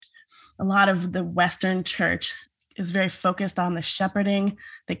a lot of the Western church is very focused on the shepherding,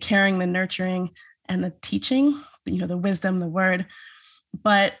 the caring, the nurturing, and the teaching, the wisdom, the word.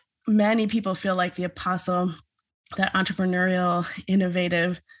 But many people feel like the apostle, that entrepreneurial,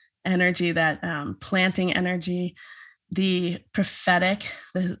 innovative energy, that planting energy, the prophetic,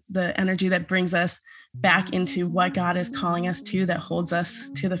 the energy that brings us back into what God is calling us to, that holds us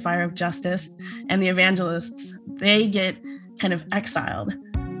to the fire of justice. And the evangelists, they get kind of exiled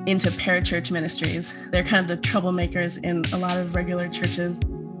into parachurch ministries. They're kind of the troublemakers in a lot of regular churches.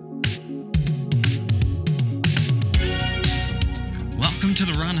 Welcome to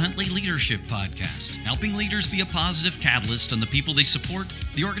the Ron Huntley Leadership Podcast, helping leaders be a positive catalyst on the people they support,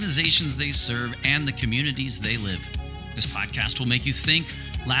 the organizations they serve, and the communities they live. This podcast will make you think,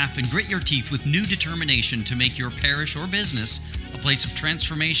 laugh, and grit your teeth with new determination to make your parish or business a place of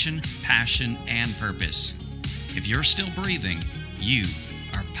transformation, passion, and purpose. If you're still breathing, you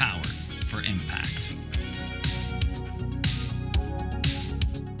are powered for impact.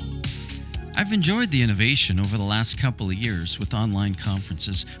 I've enjoyed the innovation over the last couple of years with online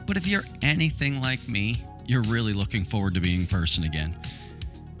conferences, but if you're anything like me, you're really looking forward to being in person again.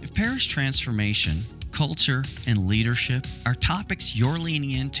 If parish transformation, culture, and leadership are topics you're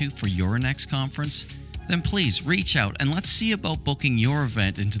leaning into for your next conference, then please reach out and let's see about booking your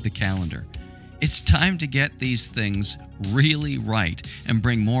event into the calendar. It's time to get these things really right and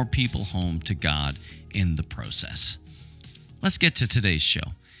bring more people home to God in the process. Let's get to today's show.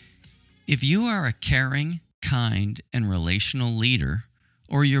 If you are a caring, kind, and relational leader,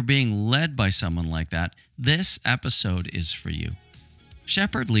 or you're being led by someone like that, this episode is for you.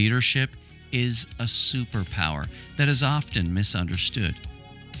 Shepherd leadership is a superpower that is often misunderstood.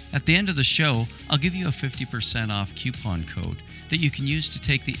 At the end of the show, I'll give you a 50% off coupon code that you can use to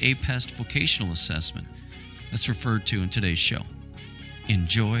take the APEST vocational assessment that's referred to in today's show.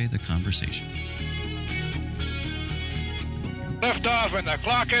 Enjoy the conversation. Lift off and the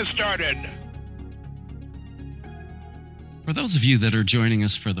clock has started. For those of you that are joining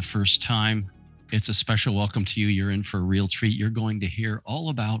us for the first time, it's a special welcome to you. You're in for a real treat. You're going to hear all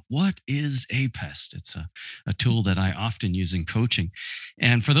about what is APEST. It's a tool that I often use in coaching.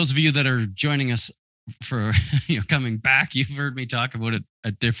 And for those of you that are joining us for coming back, you've heard me talk about it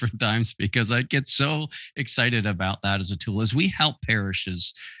at different times because I get so excited about that as a tool. As we help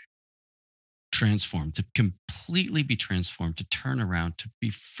parishes transform, to completely be transformed, to turn around, to be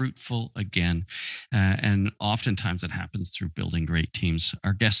fruitful again. And oftentimes it happens through building great teams.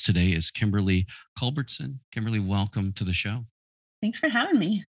 Our guest today is Kimberly Culbertson. Kimberly, welcome to the show. Thanks for having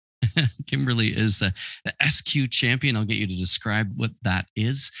me. Kimberly is the SQ champion. I'll get you to describe what that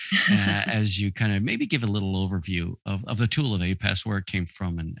is as you kind of maybe give a little overview of the tool of APEST, where it came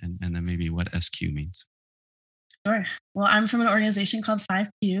from, and then maybe what SQ means. Sure. Well, I'm from an organization called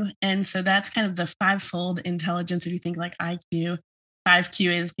 5Q. And so that's kind of the fivefold intelligence. If you think like IQ,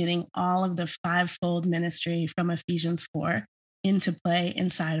 5Q is getting all of the fivefold ministry from Ephesians 4 into play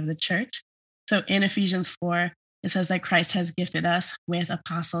inside of the church. So in Ephesians 4, it says that Christ has gifted us with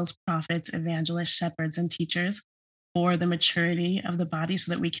apostles, prophets, evangelists, shepherds, and teachers for the maturity of the body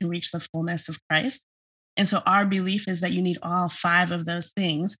so that we can reach the fullness of Christ. And so our belief is that you need all five of those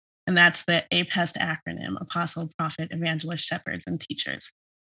things. And that's the APEST acronym: apostle, prophet, evangelist, shepherds, and teachers.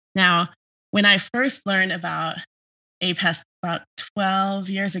 Now, when I first learned about APEST about 12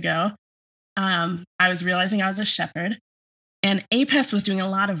 years ago, I was realizing I was a shepherd. And APEST was doing a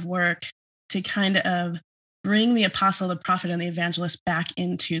lot of work to kind of bring the apostle, the prophet, and the evangelist back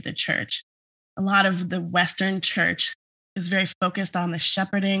into the church. A lot of the Western church is very focused on the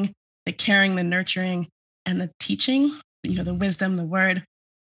shepherding, the caring, the nurturing, and the teaching, the wisdom, the word.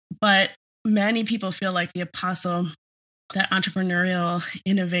 But many people feel like the apostle, that entrepreneurial,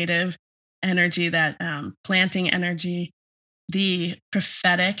 innovative energy, that planting energy, the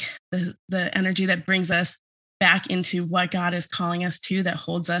prophetic, the energy that brings us back into what God is calling us to, that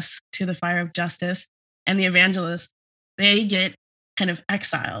holds us to the fire of justice. And the evangelists, they get kind of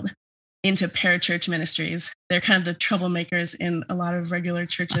exiled into parachurch ministries. They're kind of the troublemakers in a lot of regular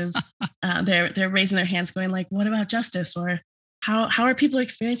churches. They're raising their hands going like, what about justice? Or how are people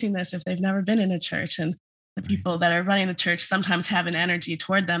experiencing this if they've never been in a church? And the people that are running the church sometimes have an energy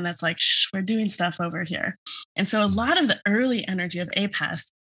toward them that's like, shh, we're doing stuff over here. And so a lot of the early energy of APEST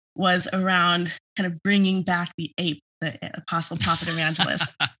was around kind of bringing back the apostle, prophet,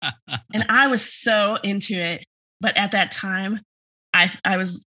 evangelist. And I was so into it. But at that time, I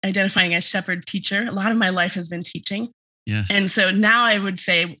was identifying as shepherd teacher. A lot of my life has been teaching. Yes. And so now I would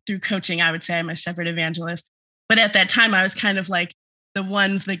say through coaching, I would say I'm a shepherd evangelist. But at that time, I was kind of like the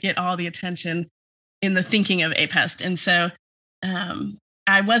ones that get all the attention in the thinking of APEST. And so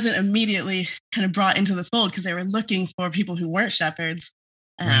I wasn't immediately kind of brought into the fold because they were looking for people who weren't shepherds.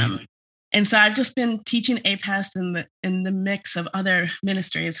 Right. And so I've just been teaching APEST in the mix of other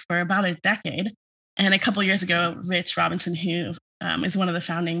ministries for about a decade. And a couple of years ago, Rich Robinson, who is one of the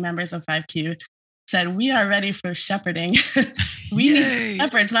founding members of 5Q, said, "We are ready for shepherding. We need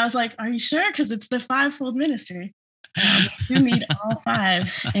shepherds." And I was like, "Are you sure? Because it's the fivefold ministry. We need all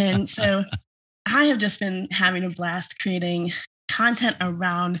five." And so I have just been having a blast creating content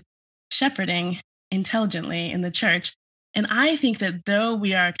around shepherding intelligently in the church. And I think that though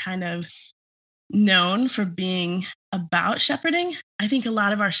we are kind of known for being about shepherding, I think a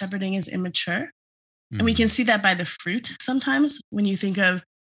lot of our shepherding is immature. And we can see that by the fruit sometimes. When you think of,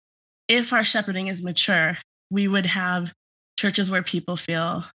 if our shepherding is mature, we would have churches where people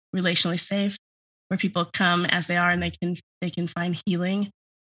feel relationally safe, where people come as they are and they can find healing.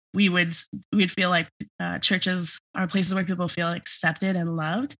 We'd feel like churches are places where people feel accepted and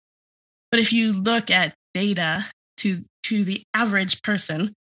loved. But if you look at data to the average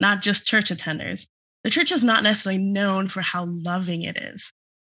person, not just church attenders, the church is not necessarily known for how loving it is.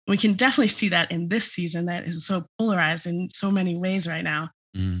 We can definitely see that in this season that is so polarized in so many ways right now.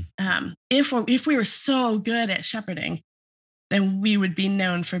 If we were so good at shepherding, then we would be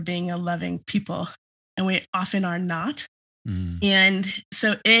known for being a loving people, and we often are not. And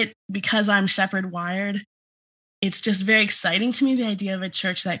so because I'm shepherd wired, it's just very exciting to me, the idea of a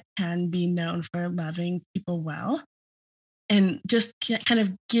church that can be known for loving people well, and just kind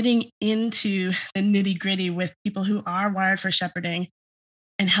of getting into the nitty gritty with people who are wired for shepherding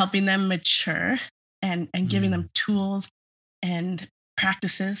and helping them mature and giving them tools and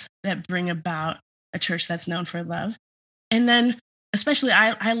practices that bring about a church that's known for love. And then especially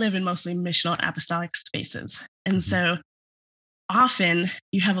I live in mostly missional and apostolic spaces. And so often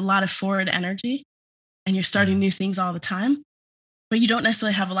you have a lot of forward energy and you're starting new things all the time, but you don't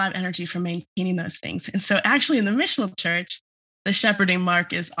necessarily have a lot of energy for maintaining those things. And so actually in the missional church, the shepherding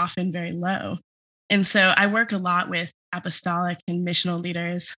mark is often very low. And so I work a lot with apostolic and missional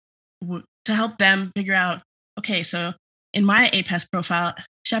leaders to help them figure out, okay, so in my APEST profile,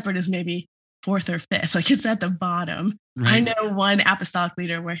 shepherd is maybe 4th or 5th, like it's at the bottom. Right. I know one apostolic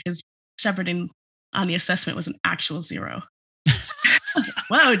leader where his shepherding on the assessment was an actual 0.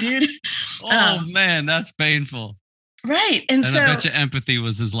 Whoa, dude. Man, that's painful. Right. And so I bet you empathy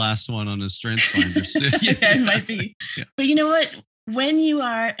was his last one on his strength finders. Yeah, it might be. Yeah. But you know what? When you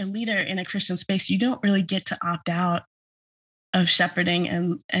are a leader in a Christian space, you don't really get to opt out of shepherding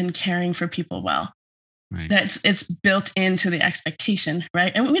and caring for people well. Right. It's built into the expectation,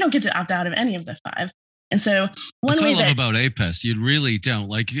 right? And we don't get to opt out of any of the 5. And so that's what I love about APEST. You really don't.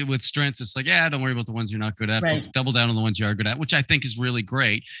 Like with strengths, it's like, don't worry about the ones you're not good at. Right. Folks, double down on the ones you are good at, which I think is really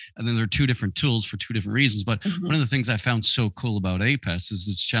great. And then there are 2 different tools for 2 different reasons. But one of the things I found so cool about APEST is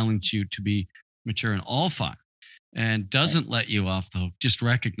it's challenged you to be mature in all 5. And doesn't let you off the hook. Just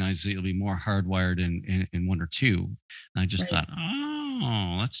recognize that you'll be more hardwired in 1 or 2. And I just thought,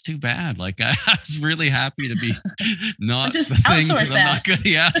 that's too bad. Like I was really happy to be not just the things that I'm not good at.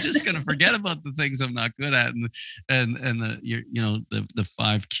 Yeah, I'm just gonna forget about the things I'm not good at. And the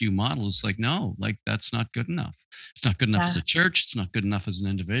 5Q model is like, no, like that's not good enough. It's not good enough as a church. It's not good enough as an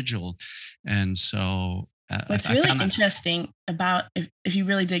individual. And so what's really interesting about if you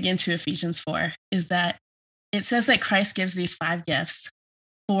really dig into Ephesians 4 is that it says that Christ gives these 5 gifts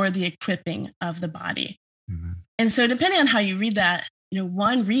for the equipping of the body. And so depending on how you read that,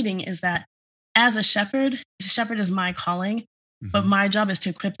 one reading is that as a shepherd is my calling, but my job is to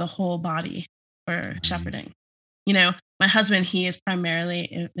equip the whole body for shepherding. My husband, he is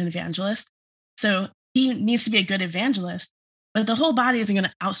primarily an evangelist. So he needs to be a good evangelist, but the whole body isn't going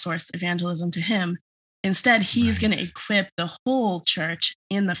to outsource evangelism to him. Instead, he's going to equip the whole church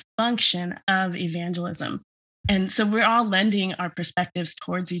in the function of evangelism. And so we're all lending our perspectives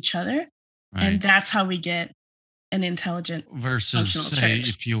towards each other. Right. And that's how we get an intelligent versus say, church.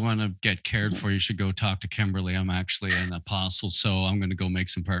 If you want to get cared for, you should go talk to Kimberly. I'm actually an apostle, so I'm going to go make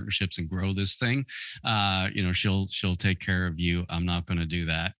some partnerships and grow this thing. She'll take care of you. I'm not going to do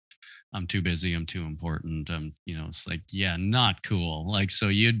that. I'm too busy. I'm too important. It's like, not cool. Like, so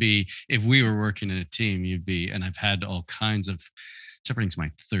you'd be, if we were working in a team, you'd be, and I've had all kinds of, shepherding's my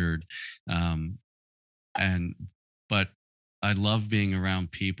 3rd. But I love being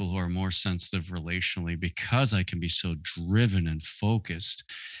around people who are more sensitive relationally because I can be so driven and focused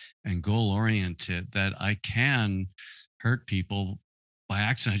and goal oriented that I can hurt people by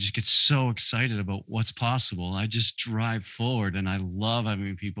accident, I just get so excited about what's possible. I just drive forward, and I love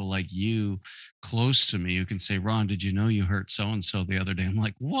having people like you close to me who can say, Ron, did you know you hurt so and so the other day? I'm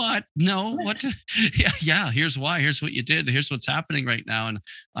like, what? No, what? Yeah. Here's why. Here's what you did. Here's what's happening right now. And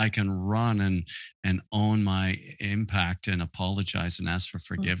I can run and own my impact and apologize and ask for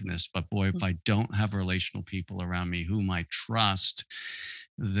forgiveness. But boy, if I don't have relational people around me whom I trust,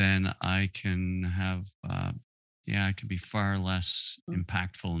 then I can have I can be far less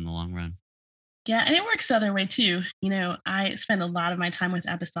impactful in the long run. Yeah, and it works the other way too. I spend a lot of my time with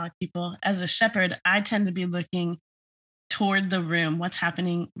apostolic people. As a shepherd, I tend to be looking toward the room, what's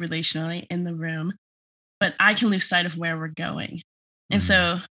happening relationally in the room, but I can lose sight of where we're going. And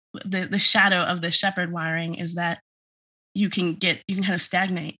so the shadow of the shepherd wiring is that you can kind of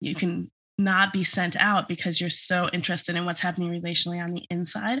stagnate. You can not be sent out because you're so interested in what's happening relationally on the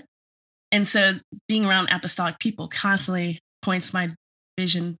inside. And so being around apostolic people constantly points my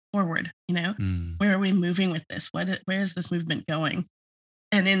vision forward. Where are we moving with this? Where is this movement going?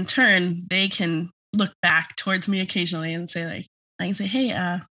 And in turn, they can look back towards me occasionally and say, like, I can say,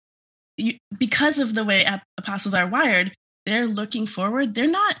 hey, because of the way apostles are wired, they're looking forward. They're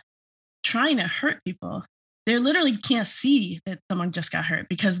not trying to hurt people. They literally can't see that someone just got hurt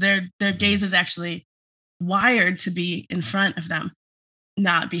because their gaze is actually wired to be in front of them,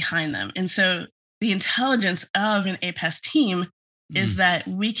 not behind them. And so the intelligence of an APES team is that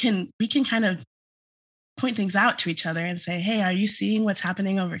we can kind of point things out to each other and say, hey, are you seeing what's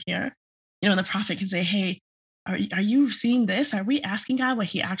happening over here? And the prophet can say, hey, are you seeing this? Are we asking God what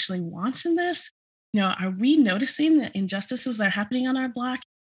he actually wants in this? Are we noticing the injustices that are happening on our block?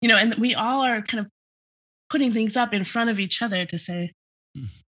 And we all are kind of putting things up in front of each other to say,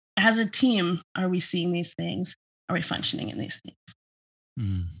 as a team, are we seeing these things? Are we functioning in these things?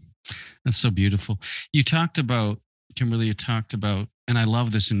 That's so beautiful. You talked about, Kimberly, and I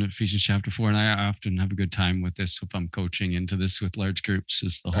love this in Ephesians chapter 4, and I often have a good time with this if I'm coaching into this with large groups,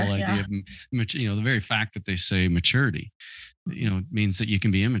 is the whole idea of, the very fact that they say maturity, means that you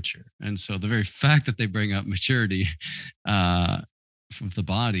can be immature. And so the very fact that they bring up maturity of the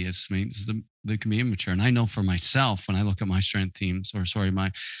body, means they can be immature. And I know for myself, when I look at my strength themes,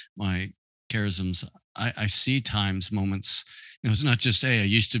 my charisms, I see moments, it's not just, hey, I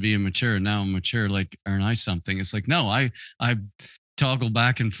used to be immature, now I'm mature, like, aren't I something? It's like, no, I toggle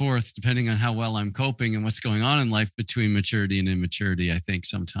back and forth depending on how well I'm coping and what's going on in life between maturity and immaturity, I think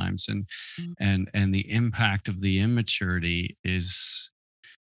sometimes. And the impact of the immaturity is,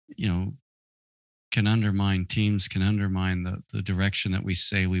 can undermine teams, can undermine the direction that we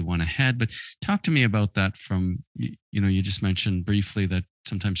say we want to head. But talk to me about that from, you just mentioned briefly that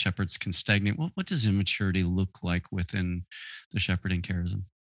sometimes shepherds can stagnate. What does immaturity look like within the shepherding charism?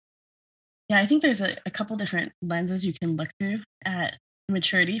 Yeah, I think there's a couple different lenses you can look through at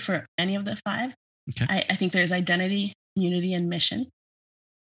maturity for any of the five. Okay. I think there's identity, unity, and mission.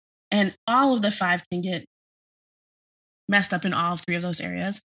 And all of the five can get messed up in all three of those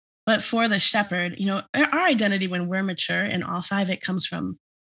areas. But for the shepherd, our identity when we're mature in all five, it comes from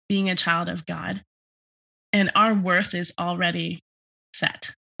being a child of God. And our worth is already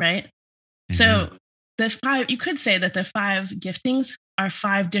set, right? Mm-hmm. So the five, you could say that the five giftings are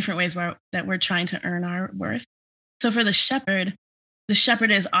five different ways that we're trying to earn our worth. So for the shepherd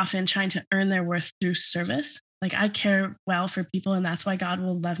is often trying to earn their worth through service. Like, I care well for people, and that's why God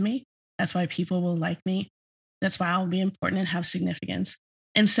will love me. That's why people will like me. That's why I'll be important and have significance.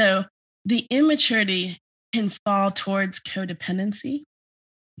 And so the immaturity can fall towards codependency.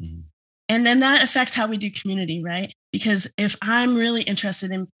 Mm-hmm. And then that affects how we do community, right? Because if I'm really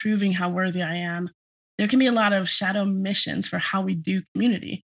interested in proving how worthy I am, there can be a lot of shadow missions for how we do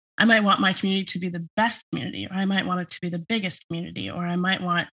community. I might want my community to be the best community, or I might want it to be the biggest community, or I might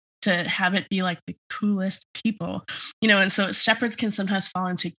want to have it be like the coolest people, and so shepherds can sometimes fall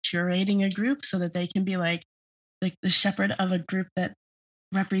into curating a group so that they can be like the shepherd of a group that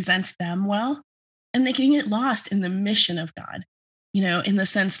represents them well, and they can get lost in the mission of God, in the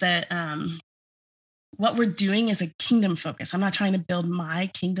sense that what we're doing is a kingdom focus. I'm not trying to build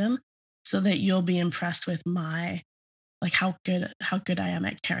my kingdom so that you'll be impressed with how good I am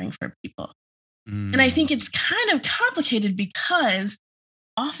at caring for people. And I think it's kind of complicated because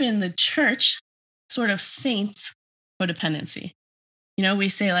often the church sort of saints codependency. We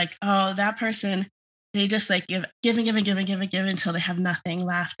say like, oh, that person, they just like give until they have nothing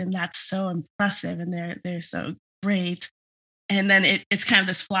left. And that's so impressive. And they're so great. And then it's kind of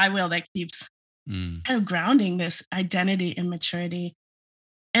this flywheel that keeps kind of grounding this identity immaturity,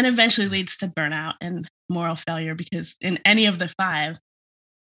 and eventually leads to burnout and moral failure, because in any of the five,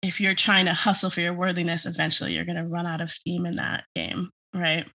 if you're trying to hustle for your worthiness, eventually you're going to run out of steam in that game.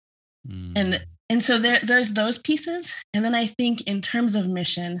 Right. Mm. And so there's those pieces. And then I think in terms of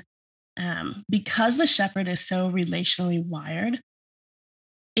mission, because the shepherd is so relationally wired,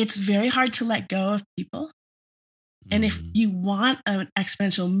 it's very hard to let go of people. And if Mm. you want an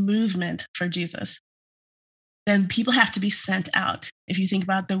exponential movement for Jesus, then people have to be sent out. If you think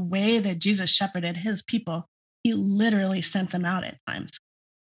about the way that Jesus shepherded his people, he literally sent them out at times.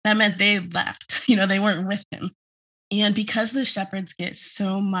 That meant they left, they weren't with him. And because the shepherds get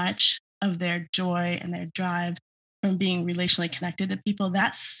so much of their joy and their drive from being relationally connected to people,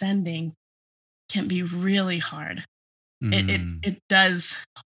 that sending can be really hard. It it Mm. it does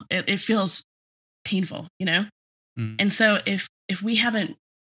it feels painful. Mm. And so if we haven't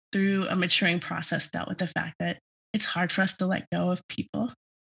through a maturing process dealt with the fact that it's hard for us to let go of people,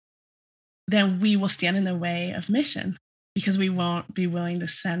 then we will stand in the way of mission because we won't be willing to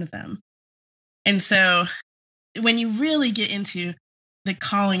send them. And so when you really get into the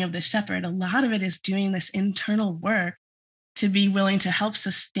calling of the shepherd, a lot of it is doing this internal work to be willing to help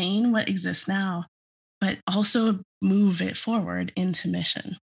sustain what exists now, but also move it forward into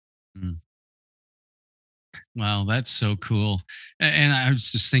mission. Mm. Wow, that's so cool. And I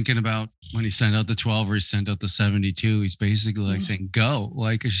was just thinking about when he sent out the 12 or he sent out the 72, he's basically like Mm. saying, go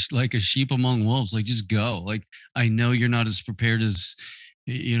like like a sheep among wolves, like just go. Like, I know you're not as prepared as,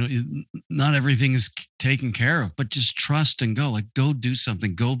 not everything is taken care of, but just trust and go, like, go do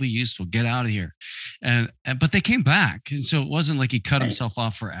something, go be useful, get out of here. But they came back. And so it wasn't like he cut Right. himself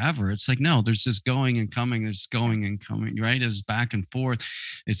off forever. It's like, no, there's this going and coming, there's going and coming, right? It's back and forth.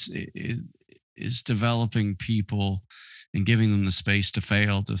 It is developing people and giving them the space to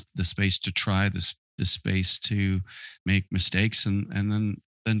fail, the space to try, the space to make mistakes, and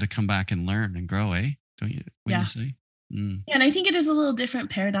then to come back and learn and grow. Don't you? What do Yeah. you say? Mm. And I think it is a little different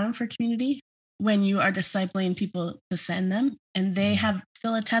paradigm for community when you are discipling people to send them and they Mm. have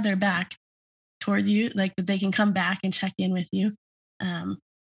still a tether back toward you, like that they can come back and check in with you. Um,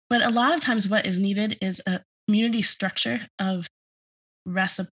 but a lot of times, what is needed is a community structure of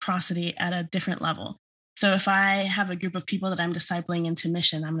reciprocity at a different level. So if I have a group of people that I'm discipling into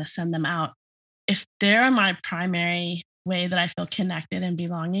mission, I'm going to send them out. If they're my primary way that I feel connected and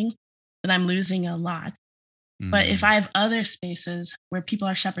belonging, then I'm losing a lot. But if Mm. I have other spaces where people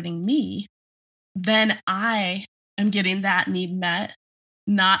are shepherding me, then I am getting that need met,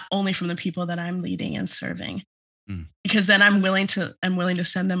 not only from the people that I'm leading and serving, Mm. because then I'm willing to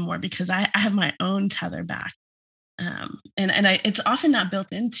send them more because I have my own tether back. It's often not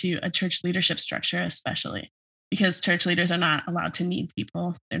built into a church leadership structure, especially because church leaders are not allowed to need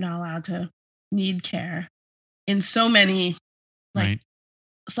people. They're not allowed to need care in so many like Right.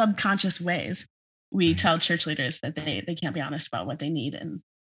 subconscious ways. We Right. tell church leaders that they can't be honest about what they need, and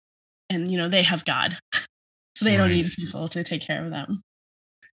they have God, so they don't Right. need people to take care of them.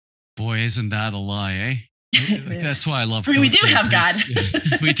 Boy, isn't that a lie, eh? It Like, is. that's why I love I mean, we do coaching have God.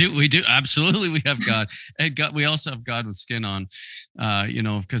 because we do absolutely. We have God, and God. We also have God with skin on,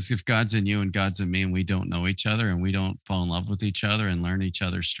 because if God's in you and God's in me, and we don't know each other, and we don't fall in love with each other and learn each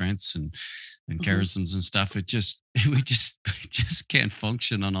other's strengths and Mhm. charisms and stuff, we just can't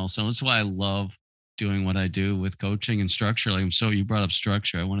function on all cylinders. That's why I love doing what I do with coaching and structure. Like, so you brought up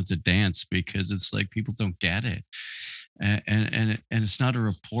structure. I wanted to dance because it's like people don't get it, and it's not a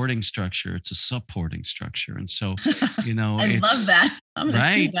reporting structure, it's a supporting structure. And so, I love it's that. I'm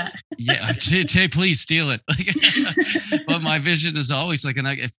gonna steal right. that. Yeah, please steal it. But my vision is always like,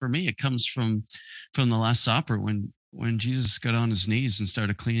 for me it comes from the Last Supper, when Jesus got on his knees and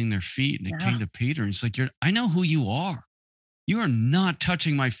started cleaning their feet, and it Yeah. came to Peter and he's like, I know who you are. You are not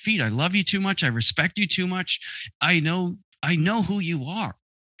touching my feet. I love you too much, I respect you too much. I know who you are.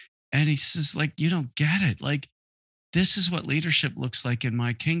 And he says, like, you don't get it. Like, this is what leadership looks like in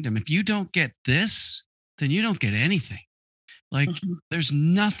my kingdom. If you don't get this, then you don't get anything. Like, Mhm. there's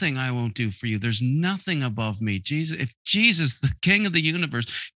nothing I won't do for you. There's nothing above me. If Jesus, the King of the universe,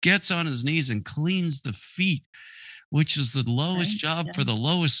 gets on his knees and cleans the feet, which is the lowest Right? job Yeah. for the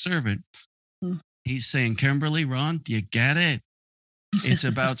lowest servant, Mm. he's saying, Kimberly, Ron, do you get it? It's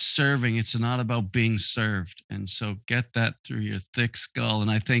about serving. It's not about being served. And so get that through your thick skull. And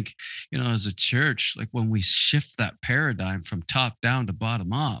I think, as a church, like when we shift that paradigm from top down to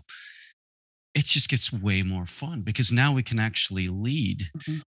bottom up, it just gets way more fun because now we can actually lead.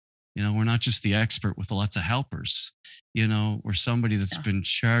 Mhm. We're not just the expert with lots of helpers. We're somebody that's Yeah. been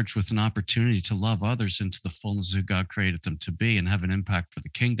charged with an opportunity to love others into the fullness of who God created them to be and have an impact for the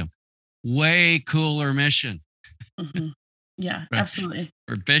kingdom. Way cooler mission. Mhm. Yeah, Right. absolutely.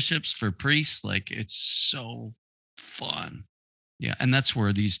 For bishops, for priests, like, it's so fun. Yeah. And that's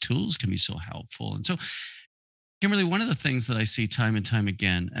where these tools can be so helpful. And so Kimberly, one of the things that I see time and time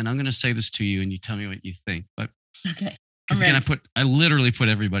again, and I'm going to say this to you and you tell me what you think, but Okay. because again, I literally put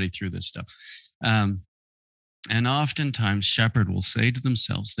everybody through this stuff. And oftentimes shepherd will say to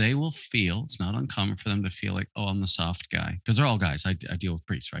themselves, they will feel, it's not uncommon for them to feel like, oh, I'm the soft guy, because they're all guys. I deal with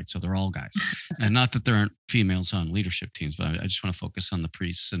priests, right? So they're all guys. And not that there aren't females on leadership teams, but I just want to focus on the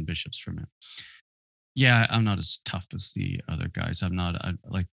priests and bishops for a minute. Yeah, I'm not as tough as the other guys. I'm not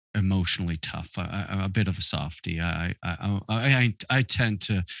like emotionally tough. I'm a bit of a softie. I tend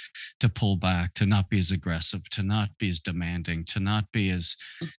to pull back, to not be as aggressive, to not be as demanding, to not be as,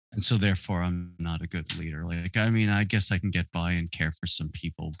 and so therefore I'm not a good leader. Like, I mean, I guess I can get by and care for some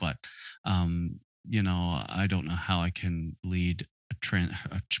people, but I don't know how I can lead a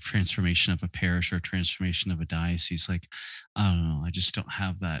transformation of a parish or a transformation of a diocese. Like, I don't know. I just don't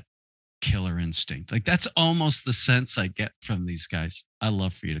have that killer instinct. Like, that's almost the sense I get from these guys. I'd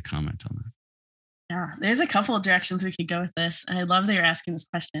love for you to comment on that. Yeah, there's a couple of directions we could go with this. And I love that you're asking this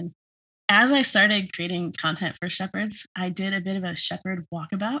question. As I started creating content for shepherds, I did a bit of a shepherd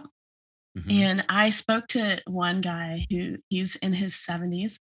walkabout. Mm-hmm. And I spoke to one guy who he's in his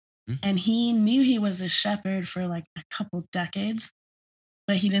 70s, and he knew he was a shepherd for like a couple decades,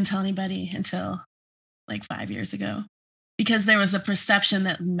 but he didn't tell anybody until like 5 years ago, because there was a perception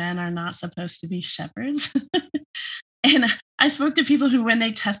that men are not supposed to be shepherds. And I spoke to people who, when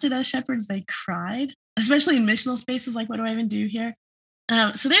they tested as shepherds, they cried, especially in missional spaces. Like, what do I even do here?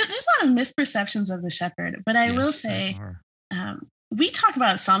 So there's a lot of misperceptions of the shepherd. But I will say, we talk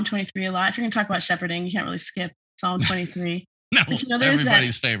about Psalm 23 a lot. If you're going to talk about shepherding, you can't really skip Psalm 23. No, but,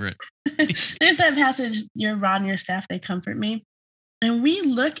 everybody's favorite. There's that passage, your rod and your staff, they comfort me. And we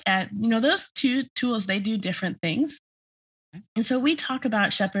look at, those two tools, they do different things. And so we talk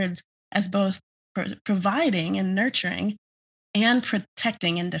about shepherds as both providing and nurturing and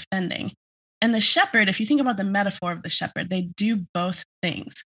protecting and defending. And the shepherd, if you think about the metaphor of the shepherd, they do both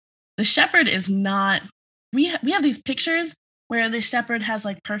things. The shepherd is not, we have these pictures where the shepherd has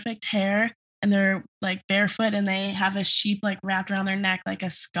like perfect hair and they're like barefoot and they have a sheep like wrapped around their neck like a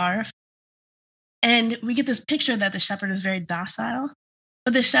scarf. And we get this picture that the shepherd is very docile,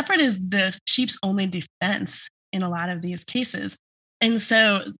 but the shepherd is the sheep's only defense in a lot of these cases. And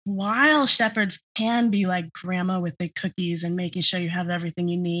so while shepherds can be like grandma with the cookies and making sure you have everything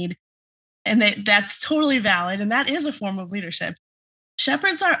you need, and that's totally valid, and that is a form of leadership,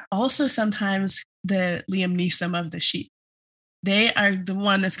 shepherds are also sometimes the Liam Neeson of the sheep. They are the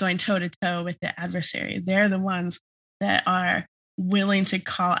one that's going toe to toe with the adversary. They're the ones that are willing to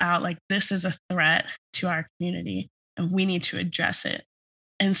call out, like, this is a threat to our community and we need to address it.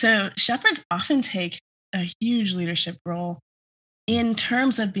 And so shepherds often take a huge leadership role in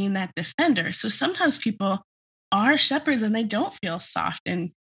terms of being that defender. So sometimes people are shepherds and they don't feel soft and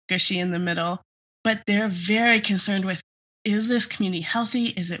gushy in the middle, but they're very concerned with, is this community healthy?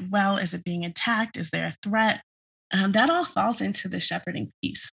 Is it well? Is it being attacked? Is there a threat? That all falls into the shepherding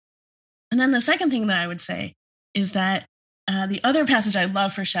piece. And then the second thing that I would say is that the other passage I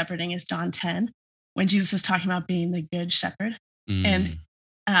love for shepherding is John 10, when Jesus is talking about being the good shepherd. And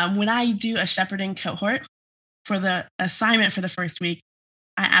when I do a shepherding cohort for the assignment for the first week,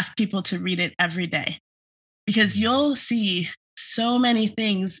 I ask people to read it every day, because you'll see so many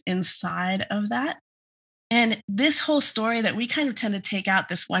things inside of that. And this whole story that we kind of tend to take out,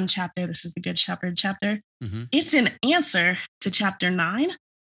 this one chapter, this is the Good Shepherd chapter, it's an answer to chapter 9,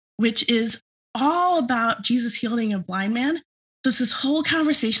 which is all about Jesus healing a blind man. So it's this whole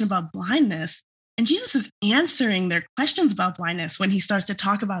conversation about blindness, and Jesus is answering their questions about blindness when he starts to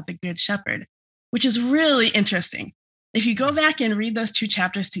talk about the Good Shepherd, which is really interesting. If you go back and read those two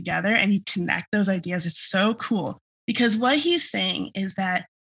chapters together and you connect those ideas, it's so cool, because what he's saying is that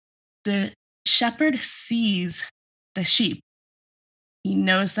the shepherd sees the sheep. He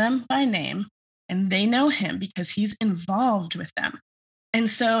knows them by name, and they know him because he's involved with them. And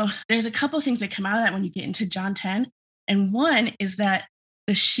so there's a couple of things that come out of that when you get into John 10. And one is that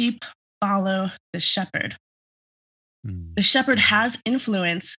the sheep follow the shepherd. The shepherd has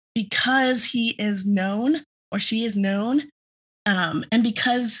influence because he is known, or she is known, and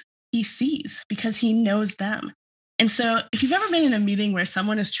because he sees, because he knows them. And so if you've ever been in a meeting where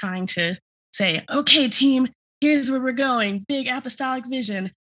someone is trying to say, okay, team, here's where we're going, big apostolic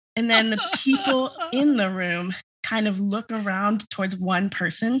vision, and then the people in the room kind of look around towards one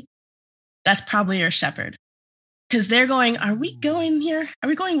person, that's probably your shepherd. Because they're going, are we going here? Are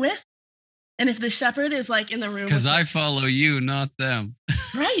we going with? And if the shepherd is like in the room. Because I follow you, not them.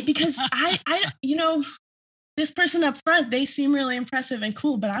 Right. Because I, this person up front, they seem really impressive and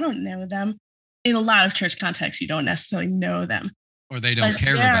cool, but I don't know them. In a lot of church contexts, you don't necessarily know them. Or they don't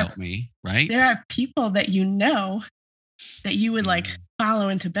care about me, right? There are people that you know that you would like follow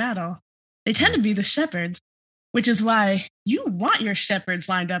into battle. They tend to be the shepherds, which is why you want your shepherds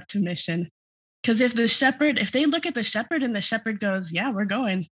lined up to mission. Because if they look at the shepherd and the shepherd goes, yeah, we're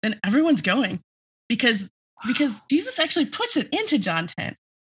going, then everyone's going. Because Jesus actually puts it into John 10.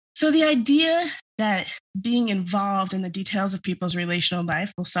 So the idea that being involved in the details of people's relational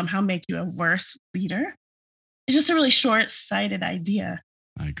life will somehow make you a worse leader is just a really short-sighted idea.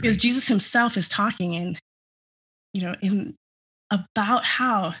 I agree. Because Jesus himself is talking in about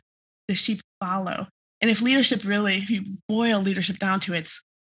how the sheep follow. And if you boil leadership down to its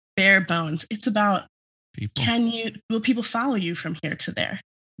bare bones, it's about will people follow you from here to there?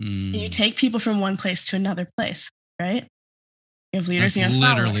 Can you take people from one place to another place, right? You have leaders. That's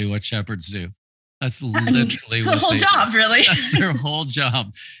literally what shepherds do. That's literally the whole job, really. That's their whole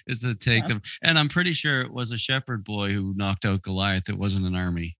job is to take them. And I'm pretty sure it was a shepherd boy who knocked out Goliath. It wasn't an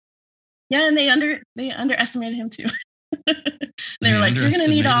army. Yeah, and they underestimated him too. They were like, you're going to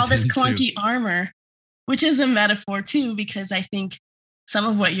need all this clunky armor, which is a metaphor too, because I think some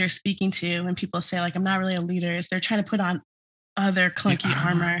of what you're speaking to when people say like, I'm not really a leader, is they're trying to put on other clunky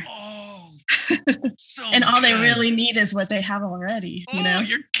armor. So and all they really need is what they have already.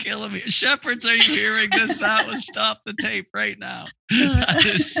 You're killing me. Shepherds, are you hearing this? That would stop the tape right now. That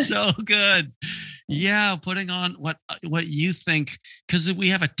is so good. Yeah, putting on what you think, because we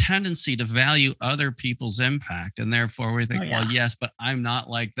have a tendency to value other people's impact, and therefore we think, well, yes, but I'm not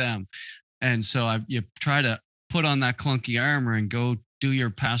like them. And so you try to put on that clunky armor and go do your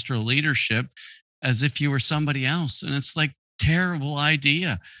pastoral leadership as if you were somebody else. And it's like terrible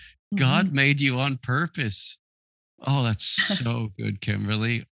idea. God made you on purpose. Oh, that's so good,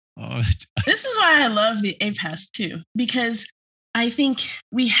 Kimberly. Oh. This is why I love the APEST too, because I think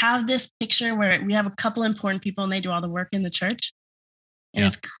we have this picture where we have a couple important people and they do all the work in the church. And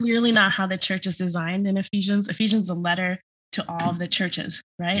it's clearly not how the church is designed in Ephesians. Ephesians is a letter to all of the churches,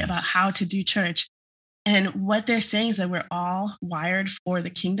 right? Yes. About how to do church. And what they're saying is that we're all wired for the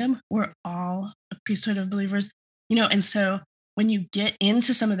kingdom. We're all a priesthood of believers, and so when you get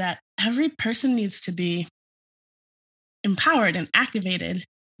into some of that, every person needs to be empowered and activated,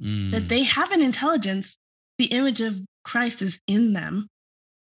 that they have an intelligence. The image of Christ is in them.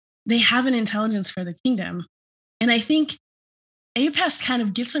 They have an intelligence for the kingdom. And I think APEST kind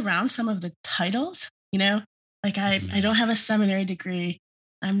of gets around some of the titles, like I don't have a seminary degree.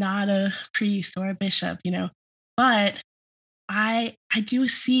 I'm not a priest or a bishop, but I do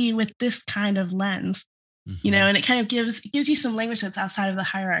see with this kind of lens, and it kind of gives you some language that's outside of the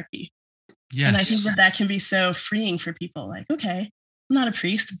hierarchy. Yes. And I think that can be so freeing for people. Like, okay, I'm not a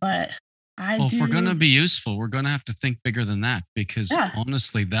priest, but if we're going to be useful, we're going to have to think bigger than that, because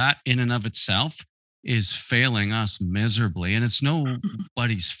honestly, that in and of itself is failing us miserably. And it's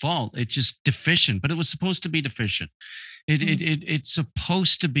nobody's fault. It's just deficient, but it was supposed to be deficient. It's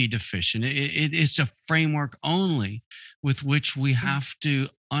supposed to be deficient. It is a framework only with which we have to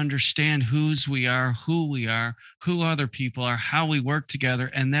understand whose we are, who other people are, how we work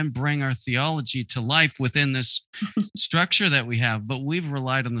together, and then bring our theology to life within this structure that we have. But we've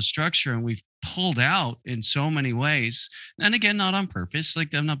relied on the structure and we've pulled out in so many ways. And again, not on purpose.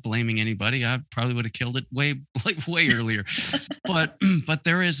 Like, I'm not blaming anybody. I probably would have killed it way earlier. But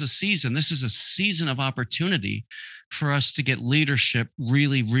there is a season. This is a season of opportunity for us to get leadership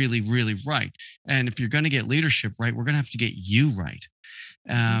really, really, really right. And if you're going to get leadership right, we're going to have to get you right.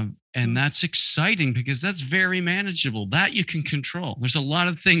 And that's exciting because that's very manageable. That you can control. There's a lot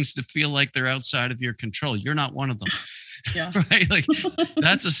of things that feel like they're outside of your control. You're not one of them. Yeah. Right? Like,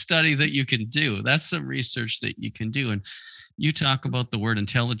 that's a study that you can do. That's some research that you can do. And you talk about the word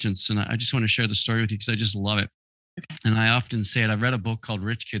intelligence, and I just want to share the story with you because I just love it. Okay. And I often say it. I read a book called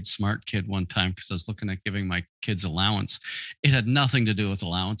Rich Kid, Smart Kid one time because I was looking at giving my kids allowance. It had nothing to do with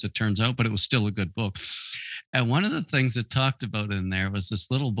allowance, it turns out, but it was still a good book. And one of the things it talked about in there was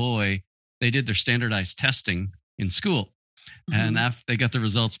this little boy. They did their standardized testing in school. And after they got the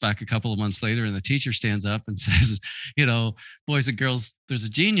results back a couple of months later, and the teacher stands up and says, boys and girls, there's a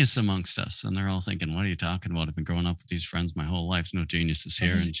genius amongst us. And they're all thinking, what are you talking about? I've been growing up with these friends my whole life. No geniuses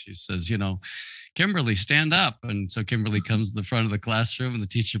here. And she says, Kimberly, stand up. And so Kimberly comes to the front of the classroom, and the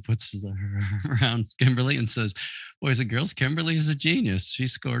teacher puts his arm around Kimberly and says, boys and girls, Kimberly is a genius. She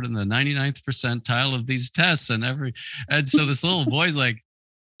scored in the 99th percentile of these tests. And so this little boy's like,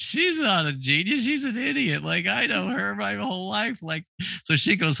 she's not a genius. She's an idiot. Like, I know her my whole life. Like, so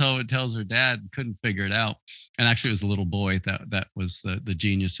she goes home and tells her dad, couldn't figure it out. And actually it was a little boy that was the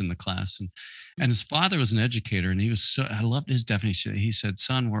genius in the class. And his father was an educator, and I loved his definition. He said,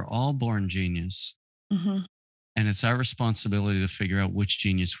 son, we're all born genius. And it's our responsibility to figure out which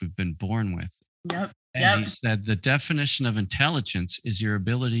genius we've been born with. Yep. And he said the definition of intelligence is your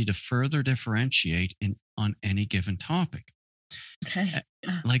ability to further differentiate on any given topic. Okay.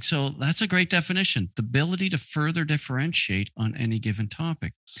 So that's a great definition. The ability to further differentiate on any given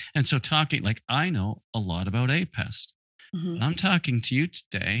topic. And so I know a lot about APEST. Mm-hmm. I'm talking to you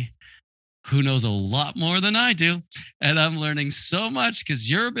today who knows a lot more than I do. And I'm learning so much because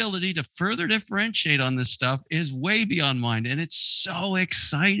your ability to further differentiate on this stuff is way beyond mine. And it's so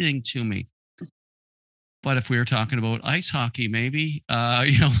exciting to me. But if we were talking about ice hockey, maybe,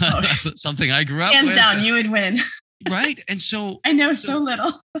 something I grew up with. Hands down, you would win. Right. And so I know so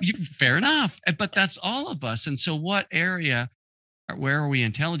little. Fair enough. But that's all of us. And so where are we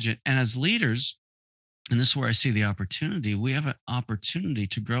intelligent? And as leaders, and this is where I see the opportunity, we have an opportunity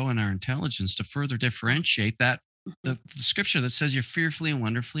to grow in our intelligence to further differentiate that the scripture that says you're fearfully and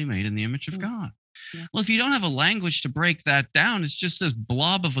wonderfully made in the image of God. Yeah. Well, if you don't have a language to break that down, it's just this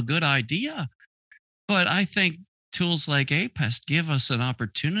blob of a good idea. But I think tools like APEST give us an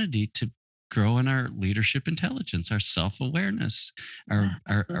opportunity to grow in our leadership intelligence, our self-awareness,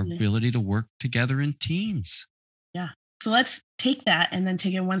 our ability to work together in teams. Yeah. So let's take that and then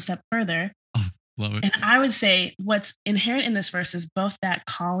take it one step further. Oh, love it. And I would say what's inherent in this verse is both that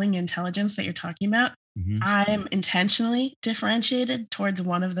calling intelligence that you're talking about. Mm-hmm. I'm intentionally differentiated towards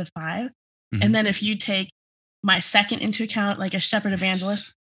one of the five. Mm-hmm. And then if you take my second into account, like a shepherd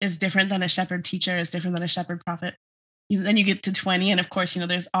evangelist is different than a shepherd teacher, is different than a shepherd prophet. Then you get to 20. And of course,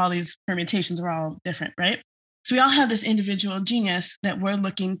 there's all these permutations. We're all different, right? So we all have this individual genius that we're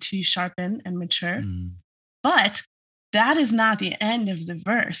looking to sharpen and mature. Mm. But that is not the end of the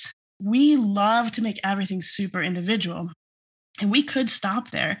verse. We love to make everything super individual. And we could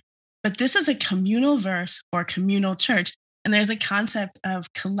stop there. But this is a communal verse or communal church. And there's a concept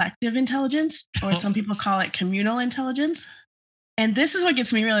of collective intelligence, or some people call it communal intelligence. And this is what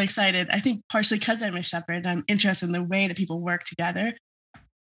gets me really excited. I think partially because I'm a shepherd, I'm interested in the way that people work together.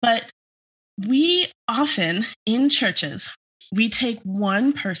 But we often, in churches, we take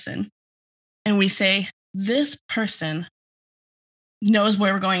one person and we say, this person knows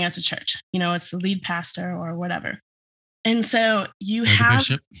where we're going as a church. It's the lead pastor or whatever. And so you have...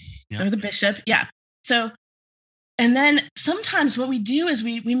 the bishop. Yeah. Or the bishop, yeah. So, and then sometimes what we do is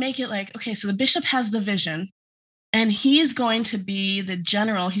we make it like, okay, so the bishop has the vision. And he's going to be the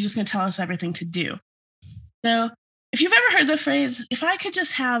general. He's just going to tell us everything to do. So if you've ever heard the phrase, if I could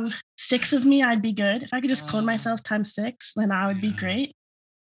just have 6 of me, I'd be good. If I could just clone myself times 6, then I would be great.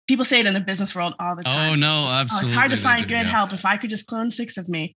 People say it in the business world all the time. Oh, no, absolutely. It's hard to find good help if I could just clone 6 of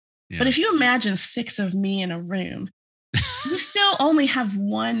me. Yeah. But if you imagine 6 of me in a room, you still only have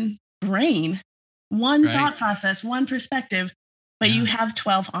one brain, one thought process, one perspective, but you have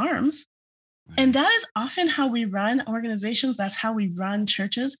 12 arms. And that is often how we run organizations. That's how we run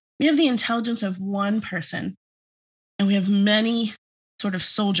churches. We have the intelligence of one person, and we have many sort of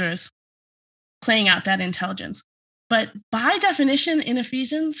soldiers playing out that intelligence. But by definition in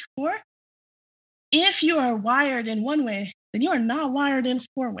Ephesians 4, if you are wired in one way, then you are not wired in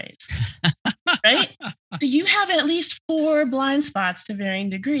 4 ways, right? So you have at least 4 blind spots to varying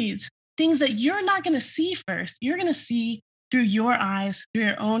degrees, things that you're not going to see first. You're going to see through your eyes, through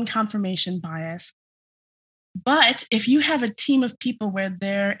your own confirmation bias. But if you have a team of people where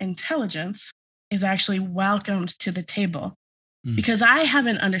their intelligence is actually welcomed to the table, because I have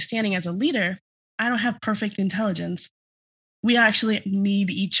an understanding as a leader, I don't have perfect intelligence. We actually need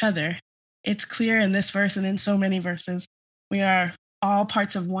each other. It's clear in this verse and in so many verses, we are all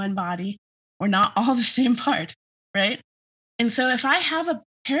parts of one body. We're not all the same part, right? And so if I have a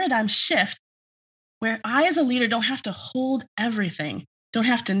paradigm shift where I, as a leader, don't have to hold everything, don't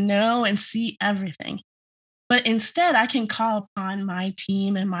have to know and see everything, but instead I can call upon my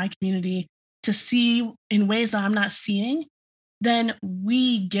team and my community to see in ways that I'm not seeing, then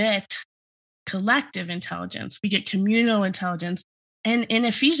we get collective intelligence, we get communal intelligence. And in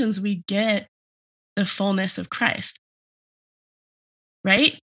Ephesians, we get the fullness of Christ,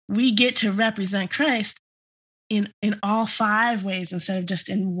 right? We get to represent Christ in all 5 ways instead of just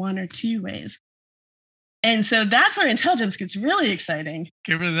in 1 or 2 ways. And so that's where intelligence gets really exciting.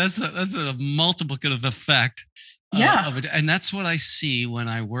 Kimberly, that's a multiplicative effect. Of it. And that's what I see when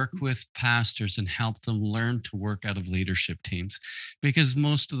I work with pastors and help them learn to work out of leadership teams, because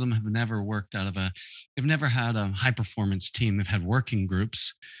most of them have never worked out of they've never had a high performance team. They've had working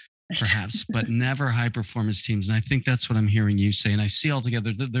groups, perhaps, but never high performance teams. And I think that's what I'm hearing you say. And I see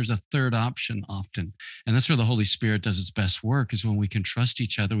altogether that there's a third option often. And that's where the Holy Spirit does its best work, is when we can trust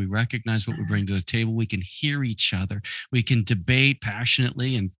each other. We recognize what we bring to the table. We can hear each other. We can debate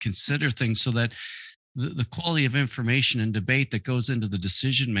passionately and consider things so that the quality of information and debate that goes into the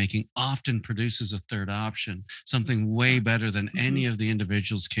decision making often produces a third option, something way better than any of the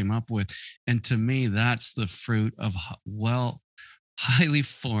individuals came up with. And to me, that's the fruit of highly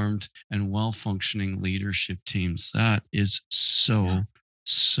formed and well functioning leadership teams. That is so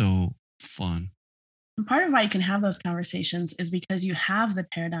fun. And part of why you can have those conversations is because you have the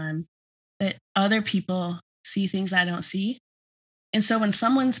paradigm that other people see things I don't see. And so when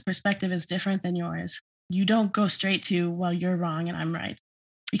someone's perspective is different than yours, you don't go straight to, well, you're wrong and I'm right.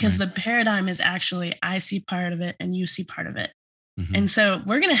 Because the paradigm is actually, I see part of it and you see part of it. Mm-hmm. And so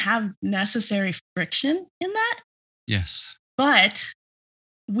we're going to have necessary friction in that. Yes. But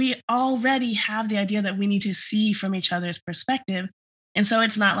we already have the idea that we need to see from each other's perspective. And so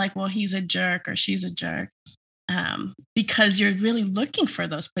it's not like, well, he's a jerk or she's a jerk, because you're really looking for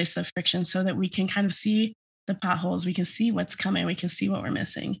those places of friction so that we can kind of see the potholes, we can see what's coming, we can see what we're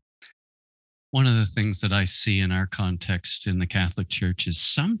missing. One of the things that I see in our context in the Catholic Church is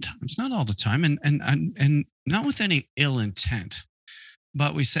sometimes, not all the time, and not with any ill intent,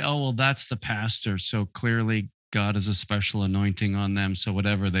 but we say, oh, well, that's the pastor, so clearly God has a special anointing on them. So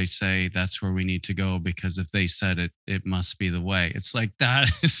whatever they say, that's where we need to go, because if they said it, it must be the way. It's like,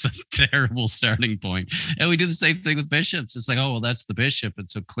 that is a terrible starting point. And we do the same thing with bishops. It's like, oh, well, that's the bishop. And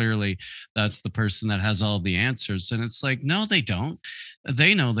so clearly that's the person that has all the answers. And it's like, no, they don't.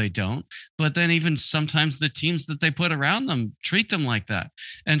 They know they don't. But then even sometimes the teams that they put around them treat them like that.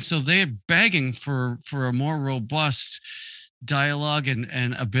 And so they're begging for a more robust dialogue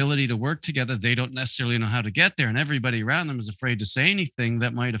and ability to work together. They don't necessarily know how to get there, and everybody around them is afraid to say anything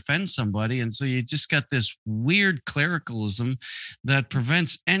that might offend somebody. And so you just got this weird clericalism that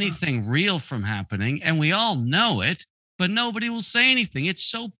prevents anything real from happening, and we all know it, but nobody will say anything. It's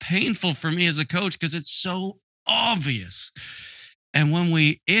so painful for me as a coach because it's so obvious. And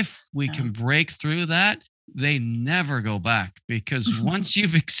if we can break through that, they never go back, because once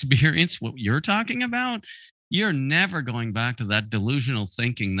you've experienced what you're talking about, you're never going back to that delusional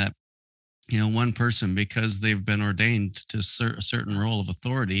thinking that, one person, because they've been ordained to a certain role of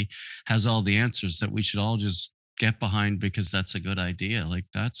authority, has all the answers that we should all just get behind because that's a good idea. Like,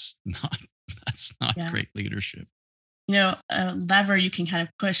 that's not great leadership. Lever you can kind of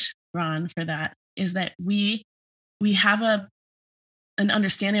push, Ron, for that is that we have an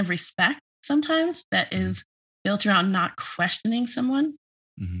understanding of respect sometimes that is built around not questioning someone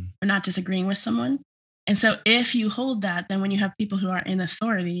or not disagreeing with someone. And so if you hold that, then when you have people who are in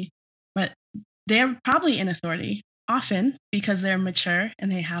authority, but they're probably in authority often because they're mature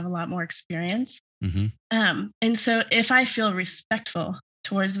and they have a lot more experience. And so if I feel respectful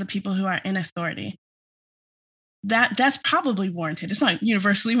towards the people who are in authority, that's probably warranted. It's not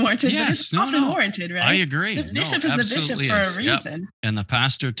universally warranted, but it's often warranted, right? I agree. The bishop is the bishop for a reason. Yep. And the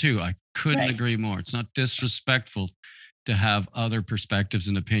pastor too. I couldn't agree more. It's not disrespectful to have other perspectives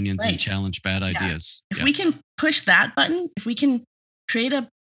and opinions and challenge bad ideas. If we can push that button, if we can create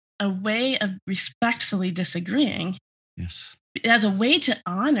a way of respectfully disagreeing, as a way to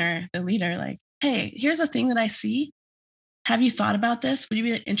honor the leader, like, hey, here's a thing that I see. Have you thought about this? Would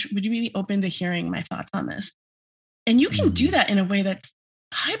you be open to hearing my thoughts on this? And you can do that in a way that's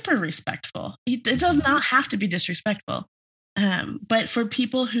hyper respectful. It does not have to be disrespectful. But for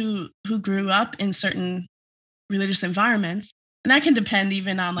people who grew up in certain religious environments, and that can depend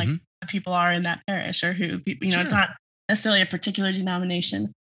even on like what people are in that parish or who, it's not necessarily a particular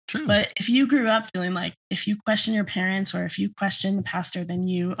denomination. True. But if you grew up feeling like if you question your parents or if you question the pastor, then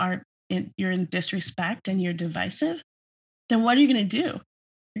you're in disrespect and you're divisive, then what are you going to do?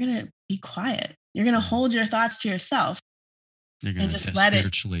 You're going to be quiet. You're going to hold your thoughts to yourself. You're going to just let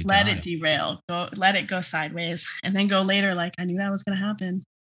it derail, let it go sideways, and then go later like, I knew that was going to happen.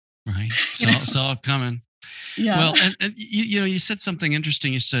 Right. Saw it coming. Yeah. Well, and you said something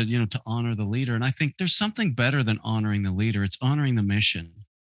interesting. You said, to honor the leader. And I think there's something better than honoring the leader. It's honoring the mission.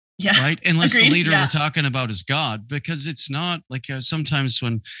 Yeah. Right. Unless Agreed. the leader we're talking about is God, because it's not like sometimes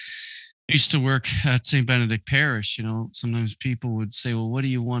when I used to work at St. Benedict Parish, sometimes people would say, well, what do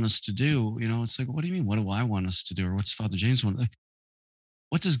you want us to do? It's like, what do you mean? What do I want us to do? Or what's Father James want? Like,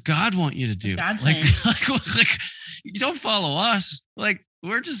 what does God want you to do? Like, you don't follow us. Like,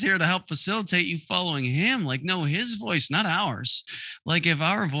 we're just here to help facilitate you following him. Like, no, his voice, not ours. Like, if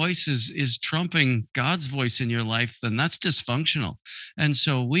our voice is trumping God's voice in your life, then that's dysfunctional. And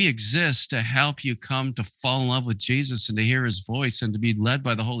so we exist to help you come to fall in love with Jesus and to hear his voice and to be led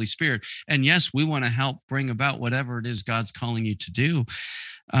by the Holy Spirit. And yes, we want to help bring about whatever it is God's calling you to do.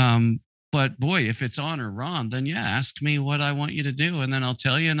 But boy, if it's honor Ron, then ask me what I want you to do. And then I'll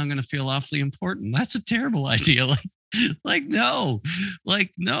tell you, and I'm going to feel awfully important. That's a terrible idea. Like, Like, no,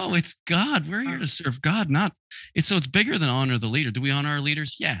 it's God. We're here to serve God, not it's bigger than honor the leader. Do we honor our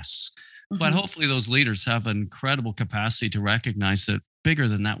leaders? Yes. But Mhm. hopefully those leaders have an incredible capacity to recognize that bigger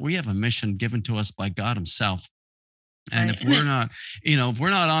than that, we have a mission given to us by God Himself. And Right. if And we're not, if we're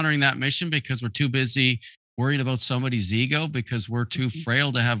not honoring that mission because we're too busy worrying about somebody's ego, because we're too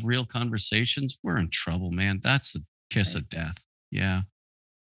frail to have real conversations, we're in trouble, man. That's the kiss Right. of death. Yeah.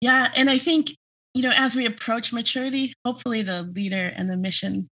 Yeah. And I think, as we approach maturity, hopefully the leader and the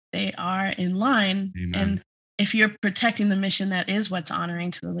mission, they are in line. Amen. And if you're protecting the mission, that is what's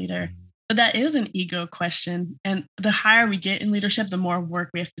honoring to the leader. But that is an ego question. And the higher we get in leadership, the more work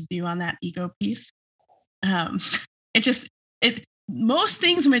we have to do on that ego piece. Um, it just, most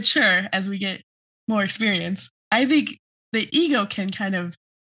things mature as we get more experience. I think the ego can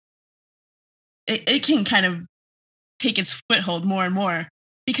it can kind of take its foothold more and more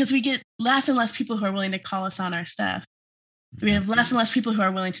because we get less and less people who are willing to call us on our stuff. We have less and less people who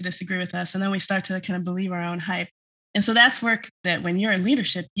are willing to disagree with us. And then we start to kind of believe our own hype. And so that's work that when you're in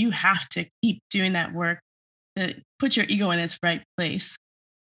leadership, you have to keep doing that work to put your ego in its right place,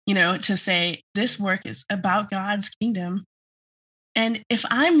 to say this work is about God's kingdom. And if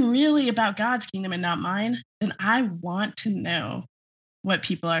I'm really about God's kingdom and not mine, then I want to know what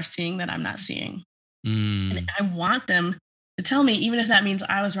people are seeing that I'm not seeing. And Mm. I want them to tell me, even if that means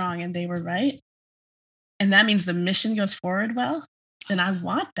I was wrong and they were right. And that means the mission goes forward well, then I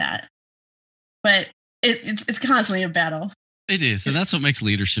want that. But it's constantly a battle. It is. And that's what makes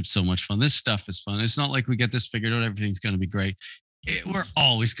leadership so much fun. This stuff is fun. It's not like we get this figured out, everything's going to be great. We're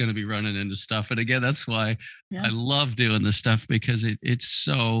always going to be running into stuff. And again, that's why Yeah. I love doing this stuff, because it's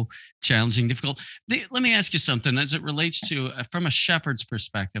so challenging, difficult. Let me ask you something as it relates to, from a shepherd's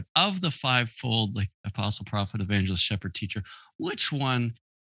perspective, of the fivefold, like apostle, prophet, evangelist, shepherd, teacher, which one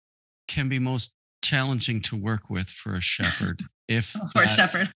can be most challenging to work with for a shepherd? If For a that-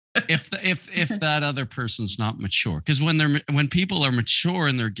 shepherd. if that other person's not mature, because when people are mature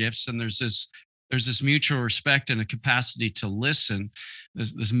in their gifts, and there's this mutual respect and a capacity to listen,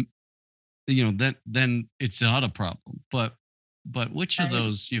 then it's not a problem. But which of Right.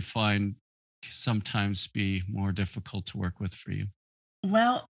 those you find sometimes be more difficult to work with for you?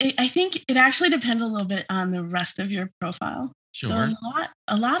 Well, I think it actually depends a little bit on the rest of your profile. So Sure.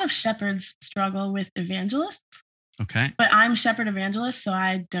 a lot of shepherds struggle with evangelists, Okay. but I'm shepherd evangelist, so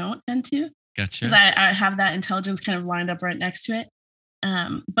I don't tend to. Gotcha. Because I have that intelligence kind of lined up right next to it.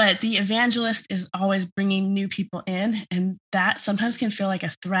 But the evangelist is always bringing new people in, and that sometimes can feel like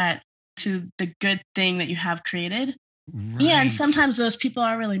a threat to the good thing that you have created. Right. And sometimes those people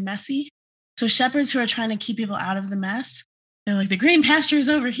are really messy. So shepherds who are trying to keep people out of the mess, they're like, the green pasture is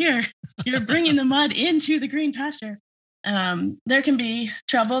over here. You're bringing the mud into the green pasture. There can be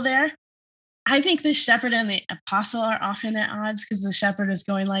trouble there. I think the shepherd and the apostle are often at odds because the shepherd is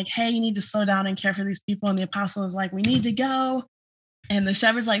going like, hey, you need to slow down and care for these people. And the apostle is like, we need to go. And the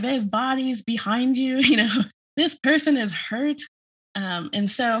shepherd's like, there's bodies behind you. This person is hurt. And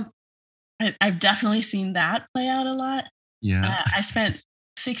so I've definitely seen that play out a lot. Yeah. I spent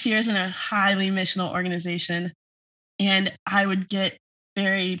 6 years in a highly missional organization, and I would get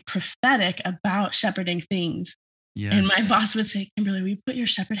very prophetic about shepherding things. Yes. And my boss would say, Kimberly, will you put your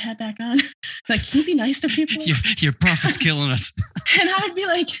shepherd hat back on? Like, can you be nice to people? Your prophet's killing us. And I would be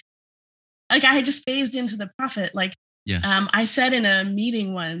like I had just phased into the prophet. Like, Yes. I said in a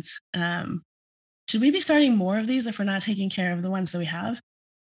meeting once, should we be starting more of these if we're not taking care of the ones that we have?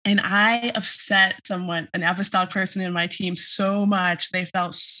 And I upset someone, an apostolic person in my team, so much. They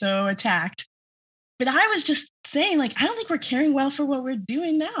felt so attacked. But I was just saying, like, I don't think we're caring well for what we're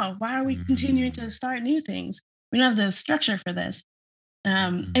doing now. Why are we continuing to start new things? We don't have the structure for this.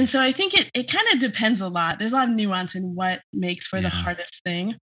 And so I think it kind of depends a lot. There's a lot of nuance in what makes for the hardest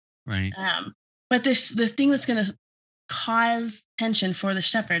thing. Right. But the thing that's going to cause tension for the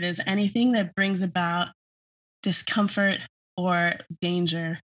shepherd is anything that brings about discomfort or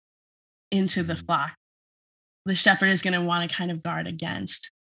danger into the flock. The shepherd is going to want to kind of guard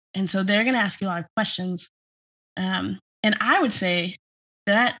against. And so they're going to ask you a lot of questions. And I would say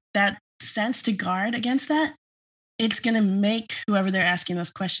that sense to guard against that, it's going to make whoever they're asking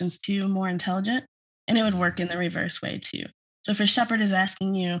those questions to more intelligent. And it would work in the reverse way too. So if a shepherd is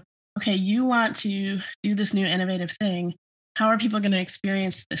asking you, okay, you want to do this new innovative thing, how are people going to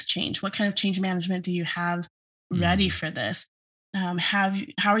experience this change? What kind of change management do you have ready for this? How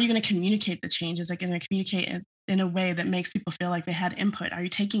are you going to communicate the change? Is it going to communicate in a way that makes people feel like they had input? Are you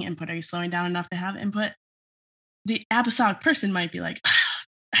taking input? Are you slowing down enough to have input? The apostolic person might be like,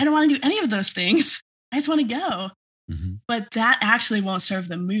 I don't want to do any of those things. I just want to go. But that actually won't serve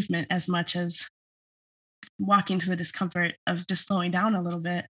the movement as much as walking to the discomfort of just slowing down a little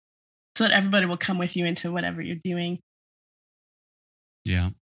bit so that everybody will come with you into whatever you're doing.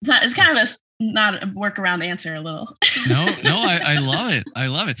 Yeah. It's kind of not a workaround answer a little. No, I love it. I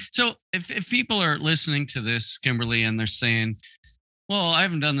love it. So if people are listening to this, Kimberly, and they're saying, well, I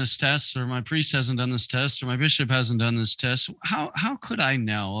haven't done this test, or my priest hasn't done this test, or my bishop hasn't done this test, how could I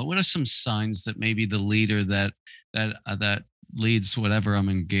know? What are some signs that maybe the leader that leads whatever I'm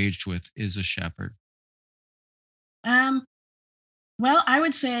engaged with is a shepherd? Well, I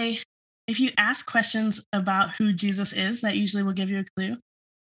would say if you ask questions about who Jesus is, that usually will give you a clue.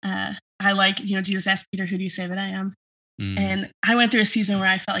 I like, Jesus asked Peter, "Who do you say that I am?" And I went through a season where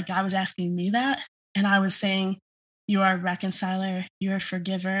I felt like God was asking me that. And I was saying, "You are a reconciler. You are a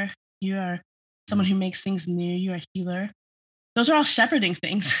forgiver. You are someone who makes things new. You are a healer." Those are all shepherding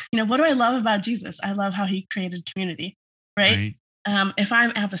things. What do I love about Jesus? I love how he created community, right? If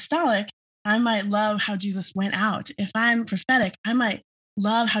I'm apostolic, I might love how Jesus went out. If I'm prophetic, I might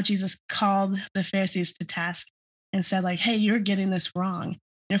love how Jesus called the Pharisees to task and said, like, "Hey, you're getting this wrong."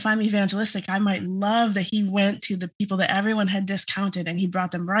 If I'm evangelistic, I might love that he went to the people that everyone had discounted and he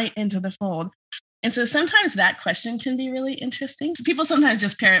brought them right into the fold. And so sometimes that question can be really interesting. So people sometimes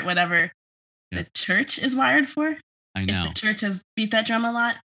just parrot whatever the church is wired for. I know. If the church has beat that drum a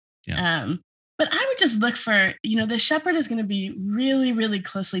lot. Yeah. But I would just look for, the shepherd is going to be really, really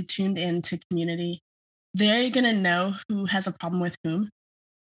closely tuned into community. They're going to know who has a problem with whom.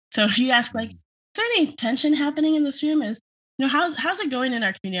 So if you ask, like, is there any tension happening in this room? How's it going in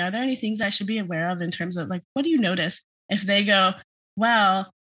our community? Are there any things I should be aware of in terms of, like, what do you notice? If they go, well,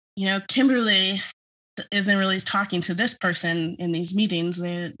 Kimberly isn't really talking to this person in these meetings.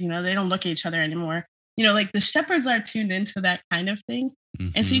 They don't look at each other anymore. Like the shepherds are tuned into that kind of thing.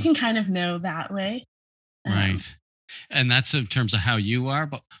 Mm-hmm. And so you can kind of know that way. Right. And that's in terms of how you are.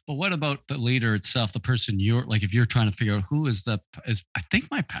 But what about the leader itself, the person you're like, if you're trying to figure out who is I think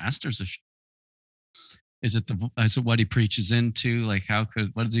my pastor's is it what he preaches into? Like,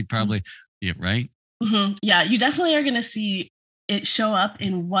 what does he probably, right? Mm-hmm. Yeah, you definitely are going to see it show up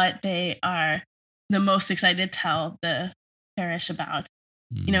in what they are the most excited to tell the parish about,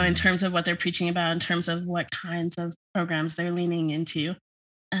 in terms of what they're preaching about, in terms of what kinds of programs they're leaning into.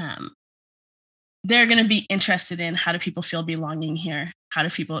 They're going to be interested in, how do people feel belonging here? How do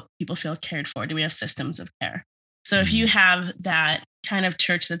people feel cared for? Do we have systems of care? So if you have that kind of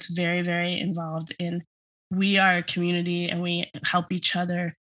church that's very, very involved in, we are a community and we help each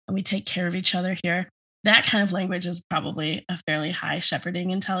other and we take care of each other here, that kind of language is probably a fairly high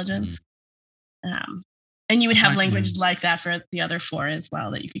shepherding intelligence. And you would have language like that for the other four as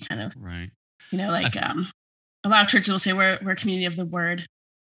well, that you could kind of, right. A lot of churches will say we're a community of the word,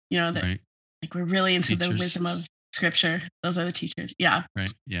 that right. Like we're really into teachers. The wisdom of scripture. Those are the teachers. Yeah.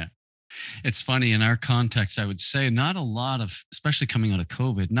 Right. Yeah. It's funny in our context, I would say not a lot of, especially coming out of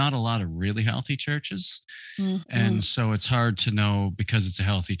COVID, not a lot of really healthy churches. Mm-hmm. And so it's hard to know, because it's a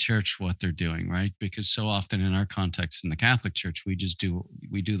healthy church, what they're doing, right? Because so often in our context in the Catholic Church, we do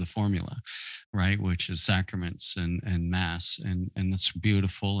the formula, right? Which is sacraments and mass. And that's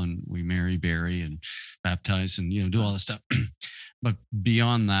beautiful. And we marry, bury, and baptize and, do all this stuff. But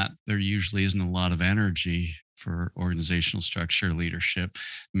beyond that, there usually isn't a lot of energy for organizational structure, leadership,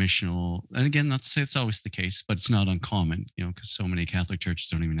 missional. And again, not to say it's always the case, but it's not uncommon, because so many Catholic churches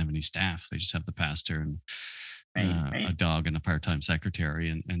don't even have any staff. They just have the pastor and a dog and a part-time secretary.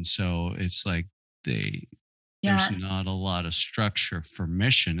 And so it's like there's not a lot of structure for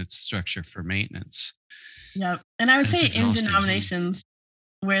mission. It's structure for maintenance. Yeah. And I would say in denominations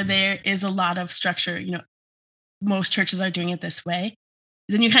where there is a lot of structure, most churches are doing it this way.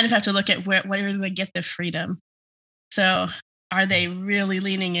 Then you kind of have to look at where do they get the freedom. So are they really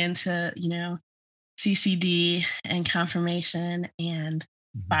leaning into, CCD and confirmation and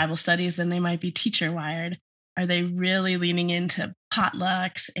Bible studies? Then they might be teacher wired. Are they really leaning into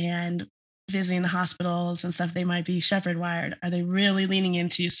potlucks and visiting the hospitals and stuff? They might be shepherd wired. Are they really leaning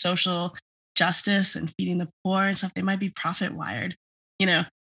into social justice and feeding the poor and stuff? They might be prophet wired,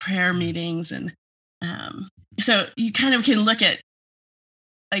 prayer meetings. And so you kind of can look at,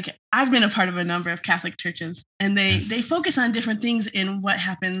 like, I've been a part of a number of Catholic churches, and they focus on different things in what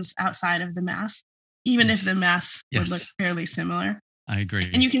happens outside of the Mass, even if the Mass would look fairly similar. I agree.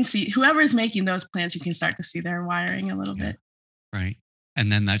 And you can see whoever is making those plans, you can start to see their wiring a little bit. Right. And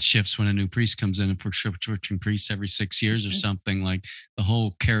then that shifts when a new priest comes in. If we're switching priests every 6 years or something, like the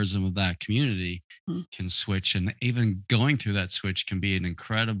whole charism of that community can switch. And even going through that switch can be an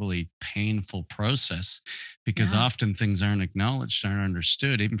incredibly painful process because often things aren't acknowledged, aren't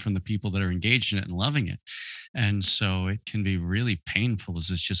understood, even from the people that are engaged in it and loving it. And so it can be really painful as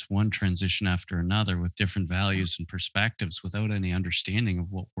it's just one transition after another with different values and perspectives without any understanding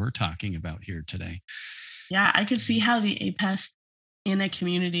of what we're talking about here today. Yeah, I could see how the APEST in a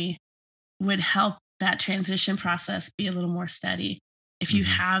community would help that transition process be a little more steady. If you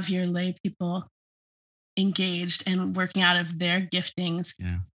have your lay people engaged and working out of their giftings,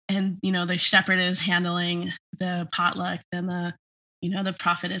 and the shepherd is handling the potluck, and the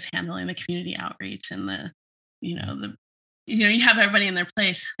prophet is handling the community outreach, and you have everybody in their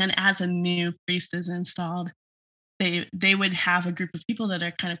place. And as a new priest is installed, they would have a group of people that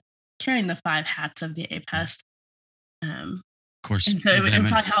are kind of carrying the 5 hats of the APEST. Of course. And so it would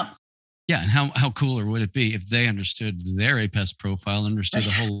probably help. Yeah. And how cooler would it be if they understood their APEST profile, understood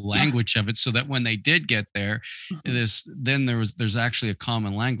the whole language of it, so that when they did get there, then there's actually a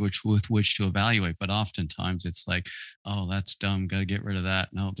common language with which to evaluate. But oftentimes it's like, oh, that's dumb. Got to get rid of that.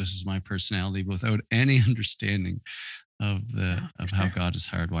 No, this is my personality, without any understanding of how God has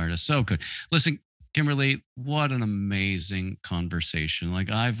hardwired us. So good. Listen, Kimberly, what an amazing conversation.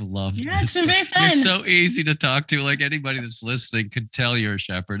 Like, I've loved this. It's been very fun. You're so easy to talk to. Like, anybody that's listening could tell you're a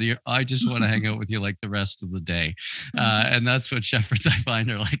shepherd. I just want to hang out with you like the rest of the day. And that's what shepherds, I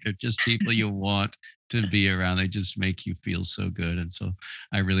find, are like. They're just people you want to be around. They just make you feel so good. And so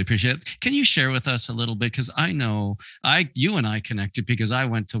I really appreciate it. Can you share with us a little bit? Because I know you and I connected because I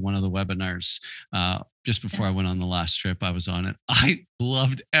went to one of the webinars just before I went on the last trip. I was on it. I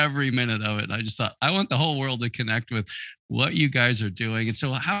loved every minute of it. I just thought, I want the whole world to connect with what you guys are doing. And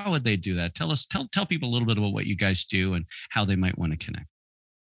so how would they do that? Tell people a little bit about what you guys do and how they might want to connect.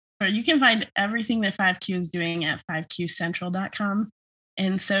 You can find everything that 5Q is doing at 5qcentral.com.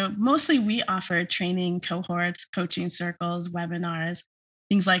 And so mostly we offer training cohorts, coaching circles, webinars,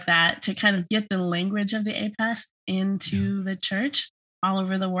 things like that, to kind of get the language of the APEST into the church all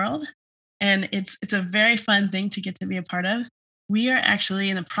over the world. And it's a very fun thing to get to be a part of. We are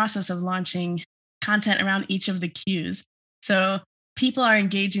actually in the process of launching content around each of the Qs. So people are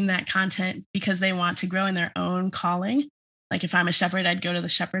engaging that content because they want to grow in their own calling. Like, if I'm a shepherd, I'd go to the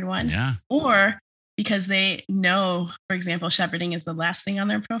shepherd one. Yeah. Or because they know, for example, shepherding is the last thing on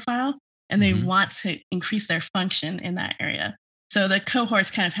their profile, and they want to increase their function in that area. So the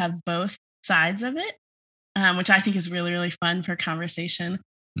cohorts kind of have both sides of it, which I think is really, really fun for conversation.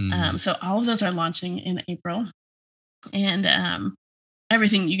 So all of those are launching in April. And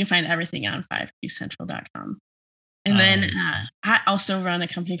you can find everything on 5qcentral.com. And then I also run a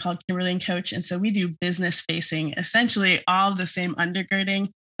company called Kimberly & Coach. And so we do business facing, essentially all of the same undergirding,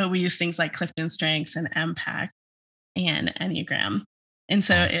 but we use things like Clifton Strengths and MPACT and Enneagram. And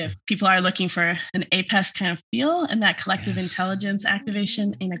so if people are looking for an APEST kind of feel and that collective intelligence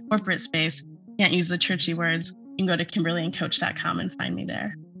activation in a corporate space, can't use the churchy words, you can go to KimberlyandCoach.com and find me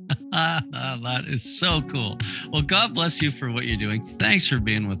there. That is so cool. Well, God bless you for what you're doing. Thanks for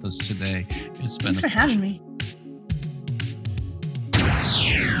being with us today. Thanks for having me.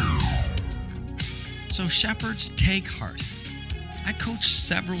 So shepherds, take heart. I coach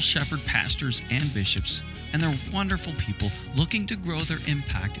several shepherd pastors and bishops, and they're wonderful people looking to grow their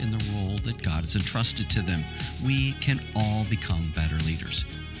impact in the role that God has entrusted to them. We can all become better leaders.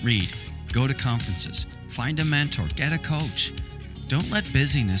 Read, go to conferences, find a mentor, get a coach. Don't let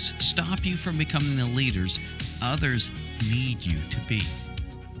busyness stop you from becoming the leaders others need you to be.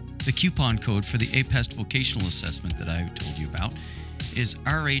 The coupon code for the APEST vocational assessment that I told you about is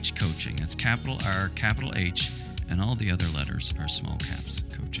RH Coaching. That's capital R, capital H, and all the other letters are small caps,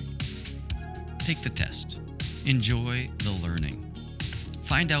 coaching. Take the test. Enjoy the learning.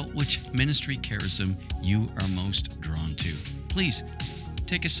 Find out which ministry charism you are most drawn to. Please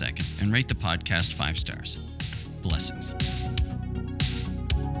take a second and rate the podcast 5 stars. Blessings.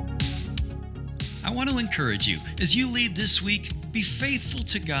 I want to encourage you, as you lead this week, be faithful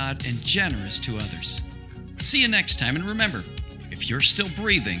to God and generous to others. See you next time, and remember, if you're still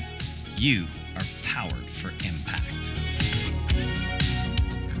breathing, you are powered for impact.